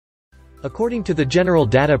According to the General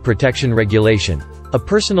Data Protection Regulation, a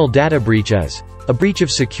personal data breach is a breach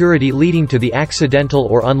of security leading to the accidental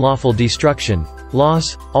or unlawful destruction,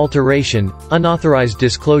 loss, alteration, unauthorized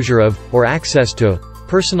disclosure of, or access to,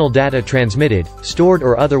 personal data transmitted, stored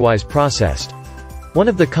or otherwise processed. One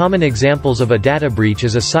of the common examples of a data breach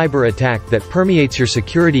is a cyber attack that permeates your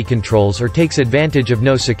security controls or takes advantage of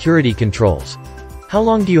no security controls. How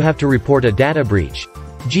long do you have to report a data breach?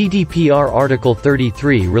 GDPR Article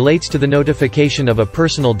 33 relates to the notification of a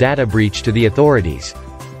personal data breach to the authorities.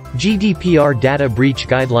 GDPR data breach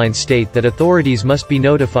guidelines state that authorities must be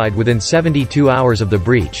notified within 72 hours of the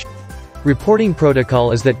breach. Reporting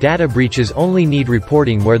protocol is that data breaches only need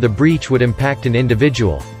reporting where the breach would impact an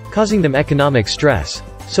individual, causing them economic stress,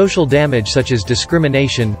 social damage such as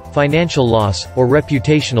discrimination, financial loss, or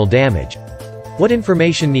reputational damage. What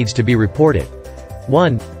information needs to be reported?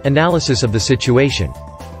 1. Analysis of the situation.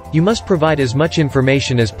 You must provide as much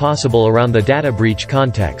information as possible around the data breach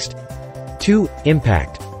context. 2.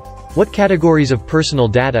 Impact. What categories of personal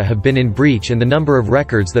data have been in breach and the number of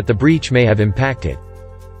records that the breach may have impacted.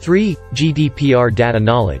 3. GDPR data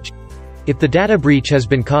knowledge. If the data breach has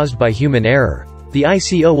been caused by human error, the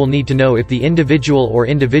ICO will need to know if the individual or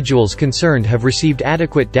individuals concerned have received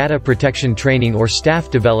adequate data protection training or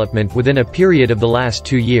staff development within a period of the last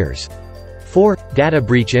 2 years. 4. Data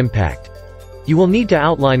breach impact. You will need to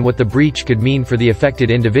outline what the breach could mean for the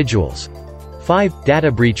affected individuals. 5.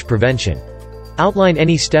 Data breach prevention. Outline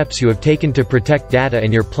any steps you have taken to protect data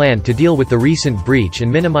and your plan to deal with the recent breach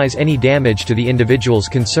and minimize any damage to the individuals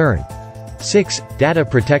concerned. 6. Data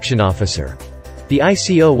protection officer. The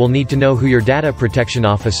ICO will need to know who your data protection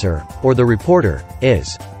officer, or the reporter,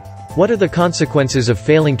 is. What are the consequences of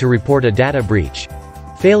failing to report a data breach?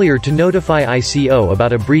 Failure to notify ICO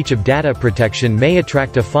about a breach of data protection may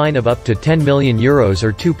attract a fine of up to €10 million or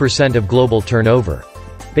 2% of global turnover.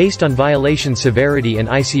 Based on violation severity and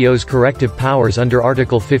ICO's corrective powers under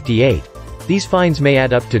Article 58, these fines may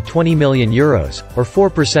add up to €20 million, or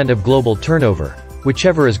 4% of global turnover,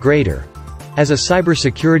 whichever is greater. As a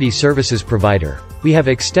cybersecurity services provider, we have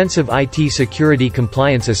extensive IT security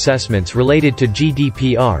compliance assessments related to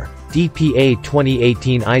GDPR, DPA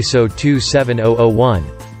 2018 ISO 27001,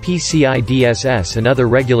 PCI DSS and other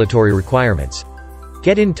regulatory requirements.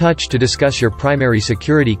 Get in touch to discuss your primary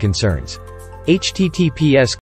security concerns. https